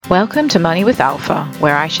Welcome to Money with Alpha,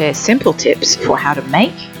 where I share simple tips for how to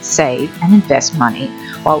make, save, and invest money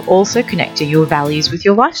while also connecting your values with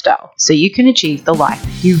your lifestyle so you can achieve the life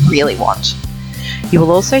you really want. You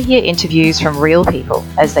will also hear interviews from real people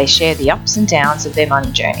as they share the ups and downs of their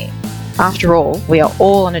money journey. After all, we are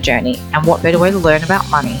all on a journey, and what better way to learn about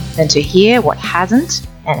money than to hear what hasn't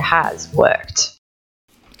and has worked.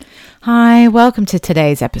 Hi, welcome to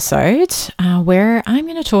today's episode where I'm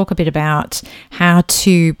going to talk a bit about how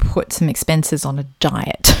to put some expenses on a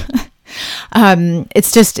diet.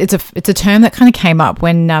 It's a term that kind of came up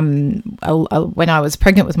when I was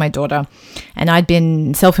pregnant with my daughter, and I'd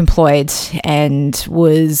been self-employed and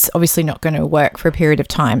was obviously not going to work for a period of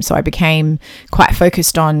time. So I became quite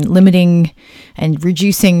focused on limiting and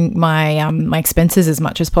reducing my my expenses as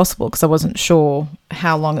much as possible because I wasn't sure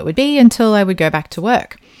how long it would be until I would go back to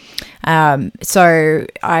work. So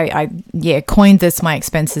I coined this my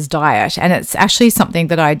expenses diet, and it's actually something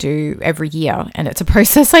that I do every year, and it's a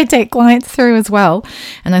process I take clients through as well.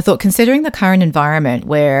 And I thought, considering the current environment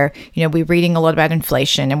where, we're reading a lot about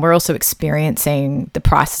inflation and we're also experiencing the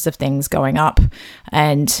prices of things going up,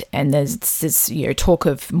 and there's this, talk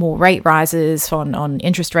of more rate rises on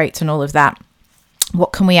interest rates and all of that.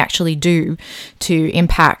 What can we actually do to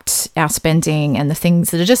impact our spending and the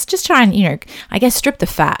things that are just try and, strip the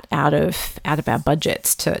fat out of our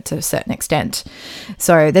budgets to a certain extent.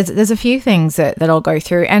 So there's a few things that I'll go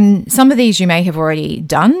through, and some of these you may have already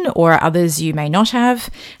done, or others you may not have,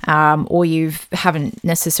 or you've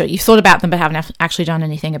thought about them but haven't actually done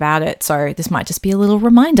anything about it. So this might just be a little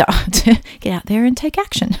reminder to get out there and take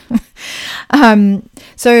action.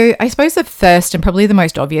 So I suppose the first and probably the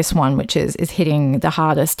most obvious one, which is hitting the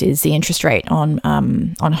hardest, is the interest rate on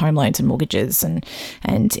home loans and mortgages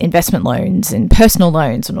and investment loans and personal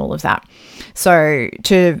loans and all of that. So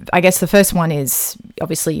I guess the first one is,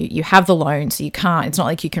 obviously you have the loan, so it's not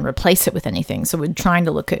like you can replace it with anything. So we're trying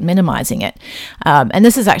to look at minimizing it. And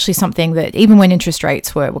this is actually something that even when interest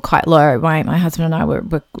rates were quite low, my husband and I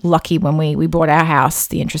were lucky when we bought our house.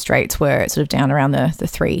 The interest rates were sort of down around the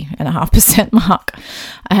 3.5% mark.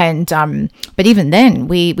 And but even then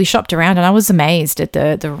we shopped around, and I was amazed at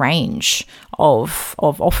the range of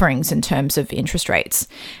offerings in terms of interest rates.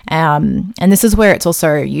 And this is where it's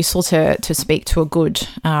also useful to speak to a good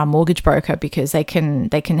mortgage broker, because they can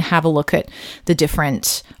have a look at the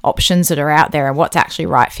different options that are out there and what's actually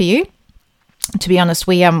right for you. To be honest,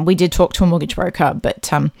 we did talk to a mortgage broker,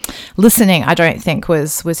 but listening, I don't think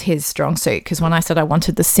was his strong suit, because when I said I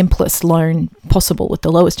wanted the simplest loan possible with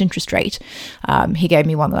the lowest interest rate, he gave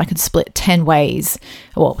me one that I could split 10 ways.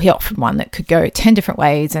 Well, he offered one that could go 10 different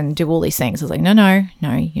ways and do all these things. I was like, no,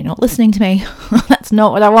 you're not listening to me. That's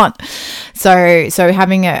not what I want. So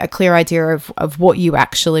having a clear idea of what you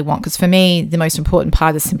actually want, because for me, the most important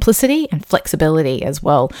part is simplicity and flexibility as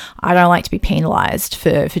well. I don't like to be penalized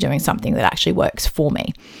for doing something that actually works for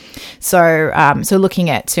me. So looking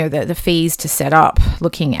at the fees to set up,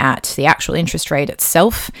 looking at the actual interest rate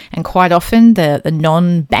itself, and quite often the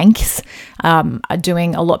non-banks are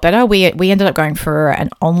doing a lot better. We ended up going for an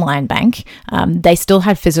online bank. They still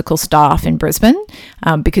had physical staff in Brisbane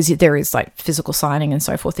because there is like physical signing and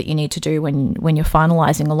so forth that you need to do when you're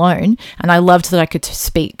finalising a loan. And I loved that I could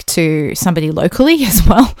speak to somebody locally as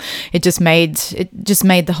well. It just made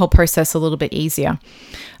the whole process a little bit easier.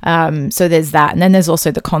 So there's that. And then there's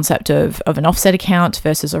also the concept of an offset account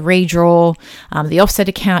versus a redraw. The offset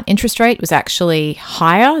account interest rate was actually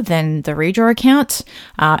higher than the redraw account.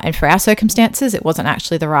 And for our circumstances, it wasn't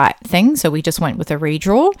actually the right thing. So we just went with a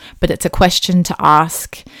redraw. But it's a question to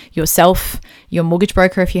ask yourself, your mortgage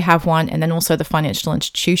broker if you have one, and then also the financial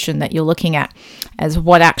institution that you're looking at, as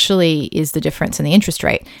what actually is the difference in the interest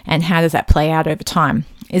rate and how does that play out over time?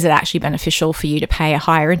 Is it actually beneficial for you to pay a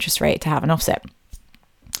higher interest rate to have an offset?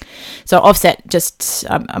 So offset,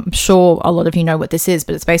 I'm sure a lot of you know what this is,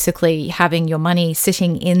 but it's basically having your money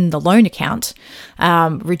sitting in the loan account,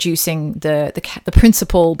 reducing the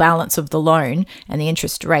principal balance of the loan, and the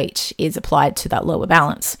interest rate is applied to that lower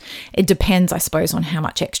balance. It depends, I suppose, on how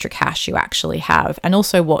much extra cash you actually have, and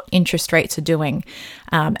also what interest rates are doing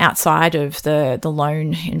outside of the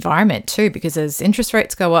loan environment too, because as interest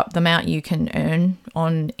rates go up, the amount you can earn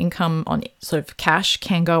on income on sort of cash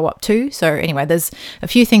can go up too. So anyway, there's a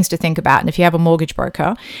few things to think about, and if you have a mortgage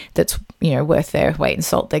broker that's worth their weight in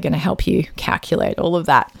salt, they're going to help you calculate all of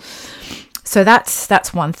that. So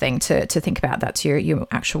that's one thing to think about. That's your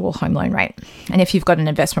actual home loan rate. And if you've got an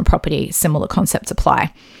investment property, similar concepts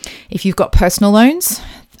apply. If you've got personal loans,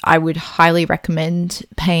 I would highly recommend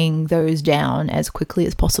paying those down as quickly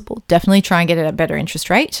as possible. Definitely try and get it at a better interest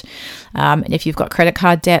rate. And if you've got credit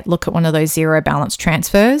card debt, look at one of those zero balance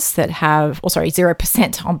transfers that have,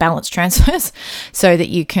 0% on balance transfers, so that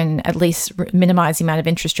you can at least minimize the amount of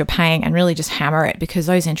interest you're paying and really just hammer it, because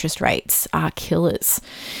those interest rates are killers.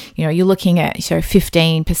 You're looking at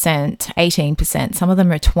 15%, 18%, some of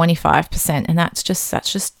them are 25%, and that's just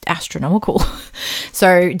astronomical.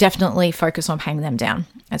 So definitely focus on paying them down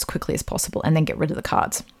as quickly as possible, and then get rid of the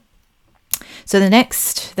cards. So the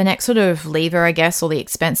next sort of lever, I guess, or the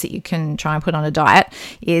expense that you can try and put on a diet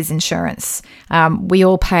is insurance. We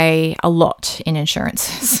all pay a lot in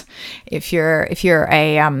insurances. If you're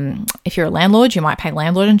a landlord, you might pay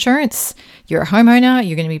landlord insurance. You're a homeowner,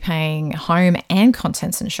 you're going to be paying home and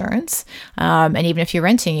contents insurance. And even if you're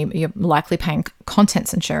renting, you're likely paying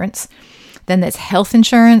contents insurance. Then there's health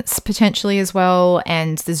insurance potentially as well,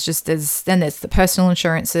 and there's the personal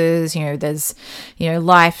insurances. There's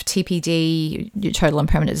life, TPD, total and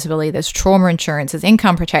permanent disability. There's trauma insurance. There's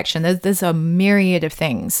income protection. There's a myriad of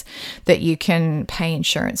things that you can pay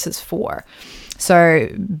insurances for. So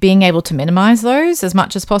being able to minimize those as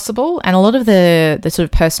much as possible, and a lot of the sort of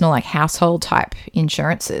personal, like household type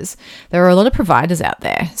insurances, there are a lot of providers out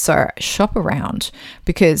there. So shop around,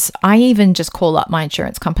 because I even just call up my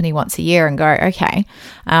insurance company once a year and go, okay,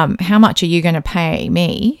 how much are you going to pay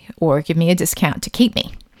me or give me a discount to keep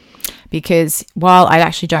me? Because while I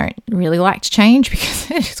actually don't really like to change,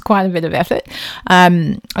 because it's quite a bit of effort,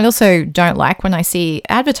 I also don't like when I see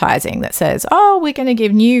advertising that says, oh, we're going to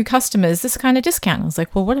give new customers this kind of discount. I was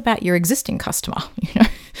like, well, what about your existing customer?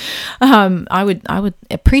 I would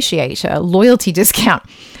appreciate a loyalty discount.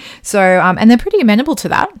 So, and they're pretty amenable to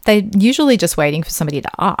that. They're usually just waiting for somebody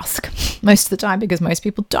to ask most of the time, because most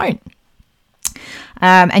people don't.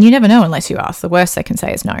 And you never know unless you ask. The worst they can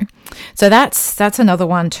say is no. So that's another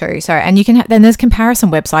one too. So, and you can then there's comparison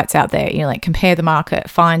websites out there. Like Compare the Market,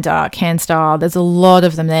 Finder, CanStar. There's a lot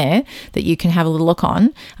of them there that you can have a little look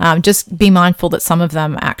on. Just be mindful that some of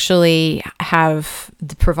them actually have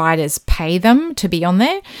the providers pay them to be on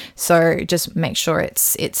there. So just make sure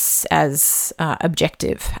it's as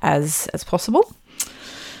objective as possible.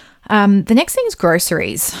 The next thing is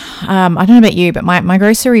groceries. I don't know about you, but my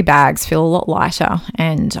grocery bags feel a lot lighter,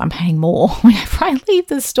 and I'm paying more whenever I leave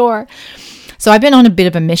the store. So I've been on a bit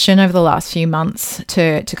of a mission over the last few months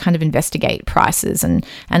to kind of investigate prices, and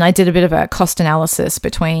I did a bit of a cost analysis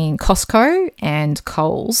between Costco and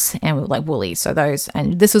Coles and like Woolies. So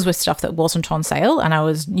and this was with stuff that wasn't on sale, and I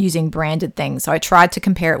was using branded things. So I tried to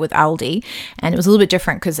compare it with Aldi, and it was a little bit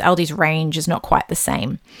different because Aldi's range is not quite the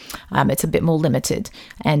same. It's a bit more limited,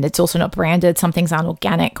 and it's also not branded. Some things aren't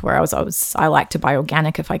organic, whereas I like to buy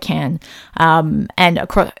organic if I can. And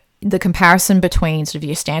across the comparison between sort of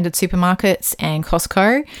your standard supermarkets and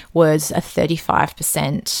Costco was a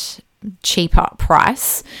 35% cheaper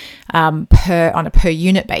price on a per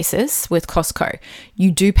unit basis with Costco.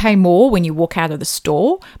 You do pay more when you walk out of the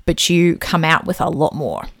store, but you come out with a lot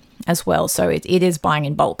more as well. So it is buying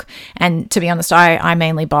in bulk. And to be honest, I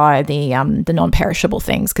mainly buy the non-perishable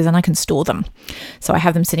things, because then I can store them. So I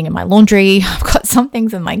have them sitting in my laundry. I've got some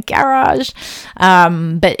things in my garage,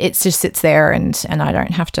 but it just sits there, and I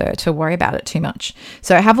don't have to worry about it too much.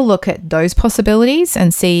 So have a look at those possibilities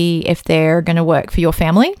and see if they're going to work for your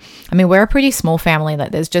family. I mean, we're a pretty small family.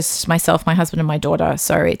 Like, there's just myself, my husband, and my daughter.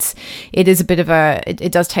 So it is a bit of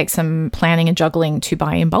it does take some planning and juggling to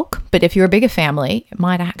buy in bulk. But if you're a bigger family, it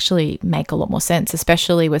might actually make a lot more sense,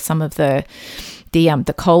 especially with some of the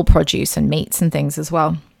cold produce and meats and things as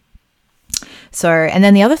well. So, and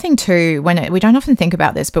then the other thing too, we don't often think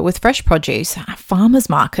about this, but with fresh produce, farmers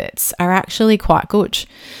markets are actually quite good.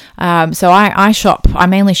 So I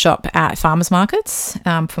mainly shop at farmers markets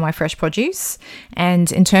for my fresh produce.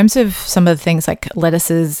 And in terms of some of the things like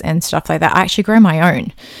lettuces and stuff like that, I actually grow my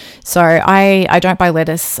own. So I don't buy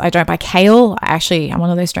lettuce. I don't buy kale. I'm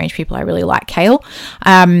one of those strange people. I really like kale.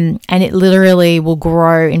 And it literally will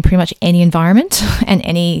grow in pretty much any environment and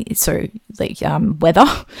any weather.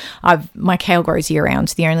 My kale grows year round.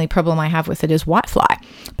 The only problem I have with it is whitefly,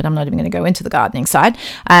 but I'm not even going to go into the gardening side.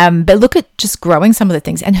 But look at just growing some of the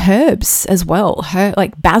things, and herbs as well.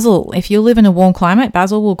 Like basil. If you live in a warm climate,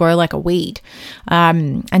 basil will grow like a weed.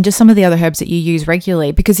 And just some of the other herbs that you use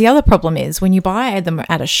regularly, because the other problem is when you buy them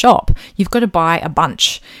at a shop, you've got to buy a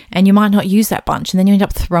bunch, and you might not use that bunch, and then you end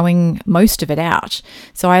up throwing most of it out.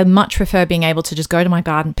 So I much prefer being able to just go to my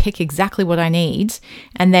garden, pick exactly what I need,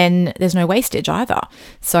 and then there's no wastage either.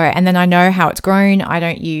 So, and then I know how it's grown. I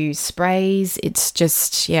don't use sprays. It's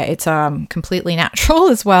just, it's completely natural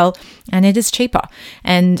as well, and it is cheaper.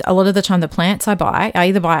 And a lot of the time, the plants I buy, I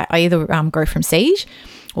either grow from seed,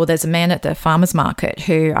 or there's a man at the farmer's market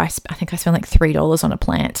who I think I spend like $3 on a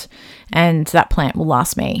plant, and that plant will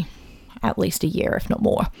last me at least a year, if not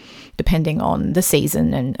more, depending on the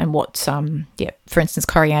season and what, for instance,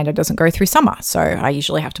 coriander doesn't grow through summer. So I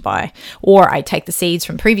usually have to buy, or I take the seeds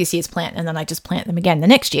from previous year's plant and then I just plant them again the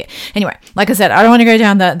next year. Anyway, like I said, I don't want to go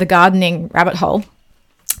down the gardening rabbit hole,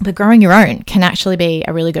 but growing your own can actually be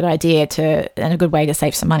a really good idea and a good way to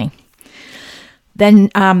save some money.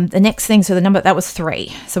 Then the next thing, so that was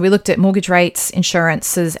 3. So we looked at mortgage rates,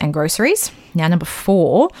 insurances, and groceries. Now number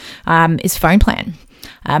 4 is phone plan.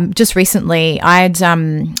 Just recently, I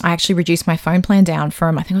actually reduced my phone plan down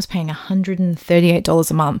from, I think I was paying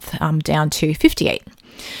 $138 a month down to $58.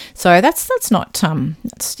 So that's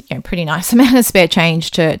pretty nice amount of spare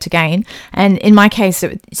change to gain. And in my case,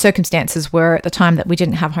 circumstances were at the time that we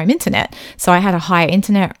didn't have home internet, so I had a higher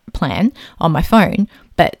internet plan on my phone.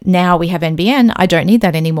 But now we have NBN, I don't need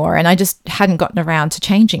that anymore. And I just hadn't gotten around to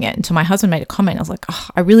changing it until my husband made a comment. I was like,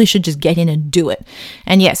 I really should just get in and do it.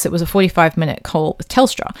 And yes, it was a 45-minute call with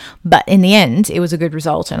Telstra. But in the end, it was a good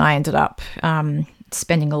result, and I ended up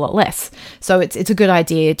spending a lot less. So it's a good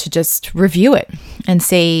idea to just review it and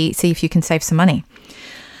see if you can save some money.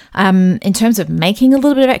 In terms of making a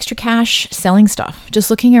little bit of extra cash, selling stuff,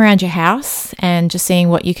 just looking around your house and just seeing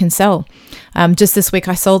what you can sell. Just this week,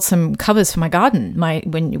 I sold some covers for my garden.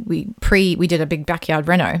 When we did a big backyard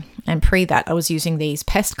reno, and pre that, I was using these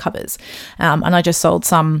pest covers, and I just sold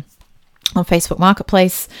some on Facebook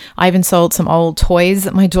Marketplace. I even sold some old toys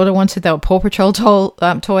that my daughter wanted. They were Paw Patrol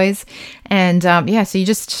toys. And so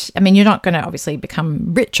you're not going to obviously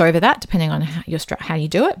become rich over that, depending on how you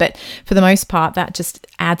do it. But for the most part, that just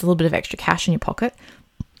adds a little bit of extra cash in your pocket.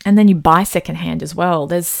 And then you buy secondhand as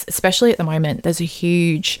well. Especially at the moment, there's a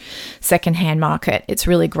huge secondhand market. It's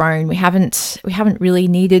really grown. We haven't really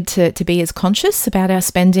needed to be as conscious about our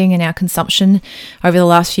spending and our consumption over the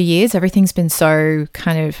last few years. Everything's been so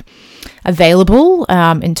kind of available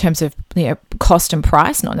in terms of cost and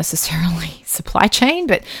price, not necessarily supply chain,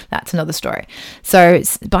 but that's another story. So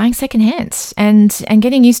it's buying secondhand and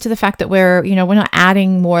getting used to the fact that we're not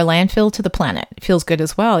adding more landfill to the planet. It feels good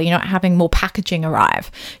as well. You're not having more packaging arrive.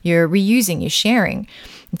 You're reusing, you're sharing.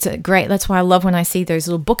 It's great. That's why I love when I see those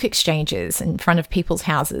little book exchanges in front of people's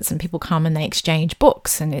houses, and people come and they exchange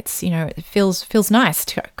books, and it's it feels nice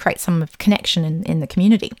to create some connection in the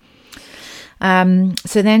community.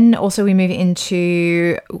 So then also we move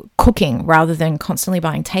into cooking rather than constantly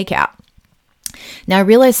buying takeout. Now, I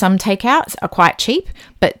realize some takeouts are quite cheap,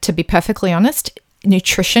 but to be perfectly honest,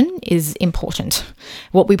 nutrition is important.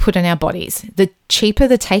 What we put in our bodies. The cheaper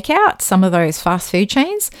the takeout, some of those fast food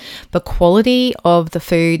chains, the quality of the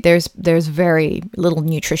food, there's very little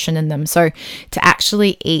nutrition in them. So to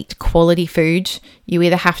actually eat quality food, you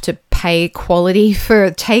either have to pay quality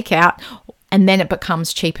for takeout, and then it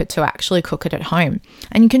becomes cheaper to actually cook it at home.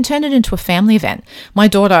 And you can turn it into a family event. My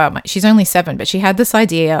daughter, she's only 7, but she had this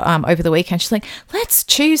idea over the weekend. She's like, let's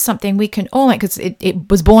choose something we can all make, because it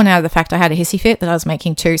was born out of the fact I had a hissy fit that I was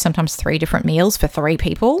making 2, sometimes 3 different meals for 3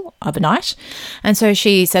 people overnight. And so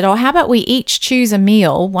she said, how about we each choose a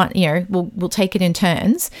meal, we'll take it in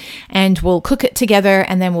turns, and we'll cook it together,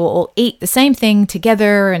 and then we'll all eat the same thing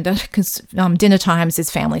together. And because dinner times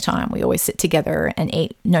is family time. We always sit together and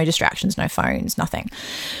eat, no distractions, no phones, nothing.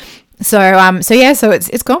 So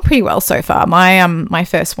it's gone pretty well so far. My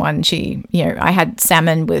first one, I had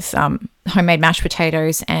salmon with homemade mashed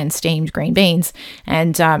potatoes and steamed green beans,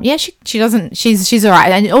 and she's all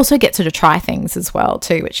right, and it also gets her to try things as well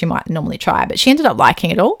too, which she might normally try, but she ended up liking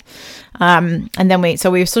it all. And then we've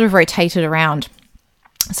sort of rotated around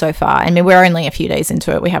so far. I mean, we're only a few days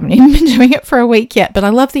into it. We haven't even been doing it for a week yet, but I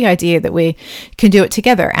love the idea that we can do it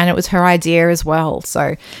together, and it was her idea as well.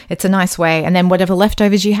 So it's a nice way. And then whatever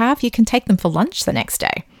leftovers you have, you can take them for lunch the next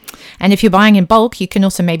day. And if you're buying in bulk, you can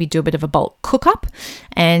also maybe do a bit of a bulk cook up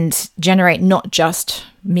and generate not just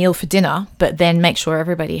meal for dinner, but then make sure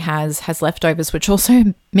everybody has leftovers, which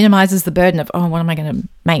also minimizes the burden of, what am I going to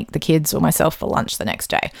make the kids or myself for lunch the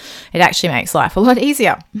next day? It actually makes life a lot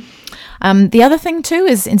easier. The other thing too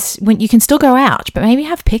is when you can still go out, but maybe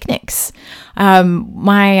have picnics.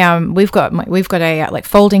 We've got a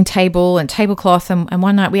folding table and tablecloth, and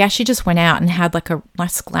one night we actually just went out and had like a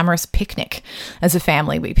nice glamorous picnic as a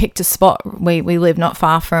family. We picked a spot. We live not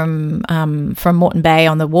far from Moreton Bay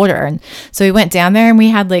on the water, and so we went down there and we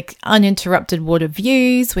had like uninterrupted water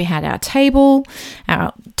views. We had our tablecloth.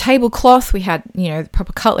 We had,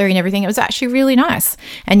 proper cutlery and everything. It was actually really nice.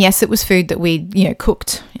 And yes, it was food that we,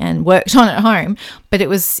 cooked and worked on at home, but it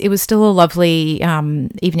was still a lovely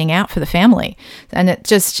evening out for the family. And it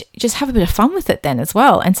just have a bit of fun with it then as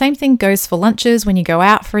well. And same thing goes for lunches. When you go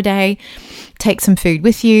out for a day, take some food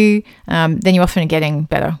with you. Then you often are getting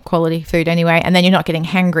better quality food anyway, and then you're not getting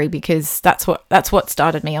hangry, because that's what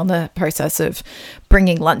started me on the process of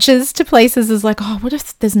bringing lunches to places, is like, oh, what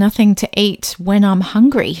if there's nothing to eat when I'm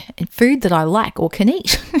hungry and food that I like or can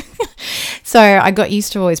eat? So I got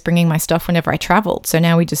used to always bringing my stuff whenever I traveled. So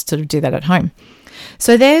now we just sort of do that at home.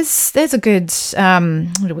 So there's a good, what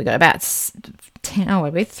have we got, about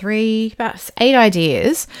 8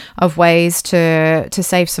 ideas of ways to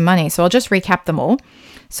save some money. So I'll just recap them all.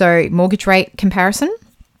 So mortgage rate comparison,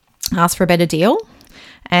 ask for a better deal.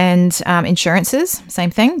 And insurances, same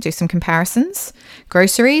thing, do some comparisons.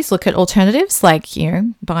 Groceries, look at alternatives like,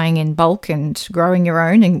 buying in bulk and growing your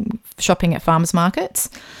own and shopping at farmers markets.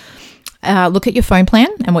 Look at your phone plan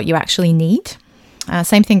and what you actually need.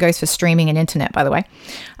 Same thing goes for streaming and internet, by the way.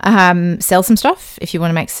 Sell some stuff if you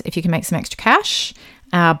can make some extra cash.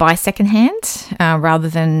 Buy secondhand rather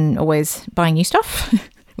than always buying new stuff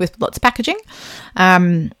with lots of packaging.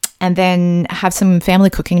 And then have some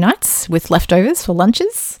family cooking nights with leftovers for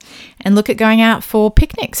lunches, and look at going out for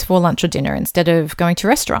picnics for lunch or dinner instead of going to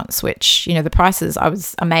restaurants, which, the prices, I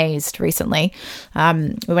was amazed recently. We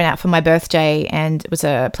went out for my birthday, and it was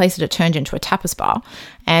a place that had turned into a tapas bar,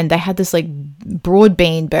 and they had this like broad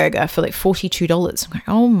bean burger for like $42. I'm like,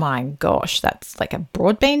 oh my gosh, that's like a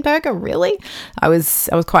broad bean burger, really? I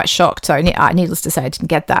was quite shocked. So needless to say, I didn't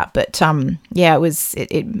get that, but it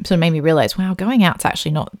sort of made me realize, wow, going out's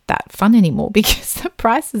actually not that fun anymore, because the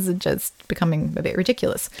prices are just becoming a bit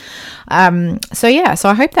ridiculous. So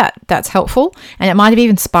I hope that's helpful, and it might have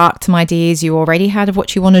even sparked some ideas you already had of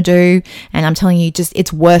what you want to do. And I'm telling you, just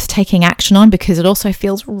it's worth taking action on, because it also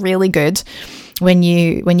feels really good when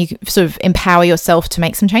you sort of empower yourself to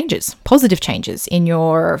make some changes, positive changes in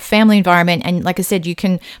your family environment. And like I said, you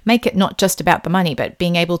can make it not just about the money, but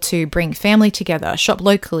being able to bring family together, shop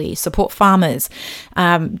locally, support farmers,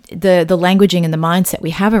 the languaging and the mindset we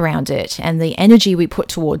have around it, and the energy we put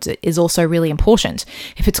towards it is also really important.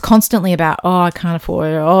 If it's constantly about, oh, I can't afford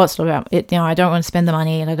it, oh, it's not about it, I don't want to spend the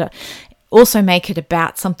money, and also make it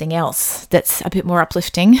about something else that's a bit more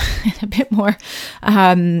uplifting and a bit more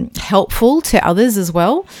helpful to others as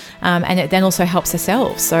well, and it then also helps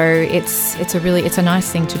ourselves. So it's a nice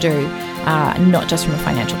thing to do, not just from a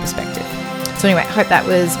financial perspective. So anyway, I hope that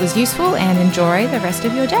was useful, and enjoy the rest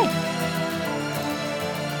of your day.